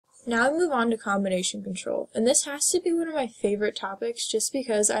Now I move on to combination control, and this has to be one of my favorite topics just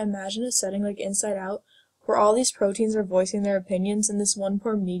because I imagine a setting like Inside Out where all these proteins are voicing their opinions and this one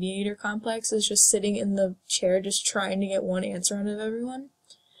poor mediator complex is just sitting in the chair just trying to get one answer out of everyone.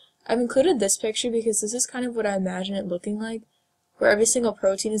 I've included this picture because this is kind of what I imagine it looking like, where every single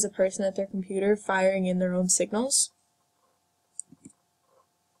protein is a person at their computer firing in their own signals.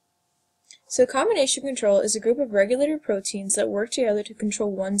 So combination control is a group of regulator proteins that work together to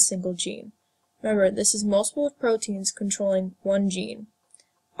control one single gene. Remember, this is multiple proteins controlling one gene.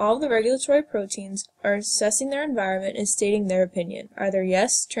 All of the regulatory proteins are assessing their environment and stating their opinion, either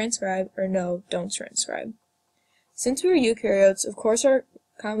yes, transcribe, or no, don't transcribe. Since we're eukaryotes, of course our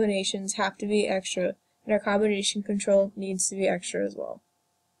combinations have to be extra, and our combination control needs to be extra as well.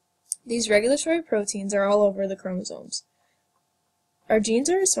 These regulatory proteins are all over the chromosomes. Our genes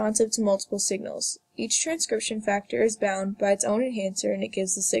are responsive to multiple signals. Each transcription factor is bound by its own enhancer and it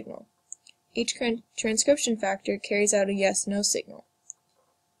gives the signal. Each transcription factor carries out a yes-no signal.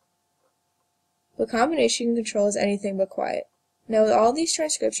 But combination control is anything but quiet. Now with all these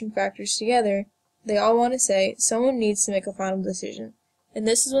transcription factors together, they all want to say, someone needs to make a final decision. And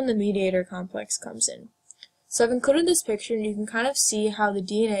this is when the mediator complex comes in. So I've included this picture and you can kind of see how the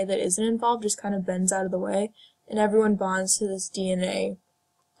DNA that isn't involved just kind of bends out of the way and everyone bonds to this DNA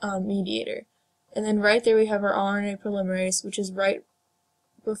mediator. And then right there we have our RNA polymerase, which is right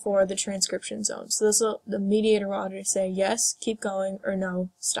before the transcription zone. So the mediator will either say yes, keep going, or no,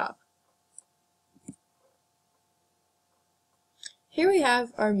 stop. Here we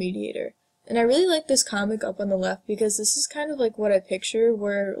have our mediator. And I really like this comic up on the left because this is kind of like what I picture,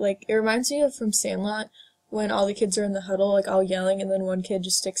 where like it reminds me of from Sandlot when all the kids are in the huddle, like all yelling, and then one kid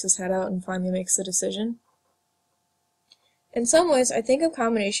just sticks his head out and finally makes the decision. In some ways, I think of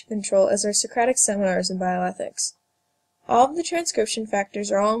combination control as our Socratic seminars in bioethics. All of the transcription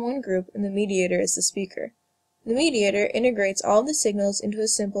factors are all in one group, and the mediator is the speaker. The mediator integrates all of the signals into a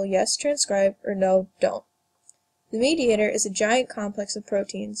simple yes, transcribe, or no, don't. The mediator is a giant complex of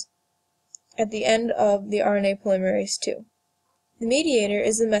proteins at the end of the RNA polymerase II. The mediator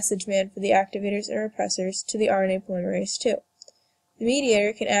is the message man for the activators and repressors to the RNA polymerase II. The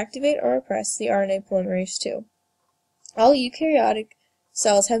mediator can activate or repress the RNA polymerase II. All eukaryotic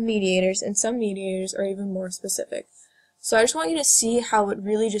cells have mediators, and some mediators are even more specific. So I just want you to see how it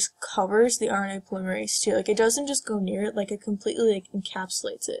really just covers the RNA polymerase II. Like, it doesn't just go near it, like it completely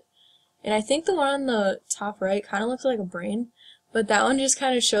encapsulates it. And I think the one on the top right kind of looks like a brain, but that one just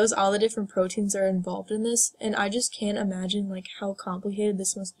kind of shows all the different proteins that are involved in this, and I just can't imagine like how complicated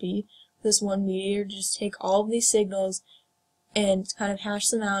this must be for this one mediator to just take all of these signals and kind of hash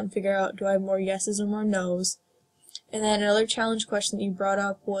them out and figure out, do I have more yeses or more nos? And then another challenge question that you brought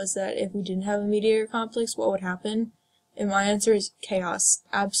up was that if we didn't have a mediator complex, what would happen? And my answer is chaos.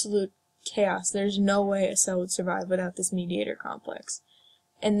 Absolute chaos. There's no way a cell would survive without this mediator complex.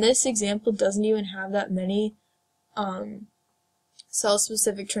 And this example doesn't even have that many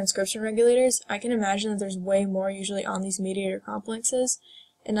cell-specific transcription regulators. I can imagine that there's way more usually on these mediator complexes,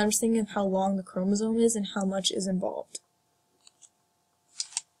 and I'm just thinking of how long the chromosome is and how much is involved.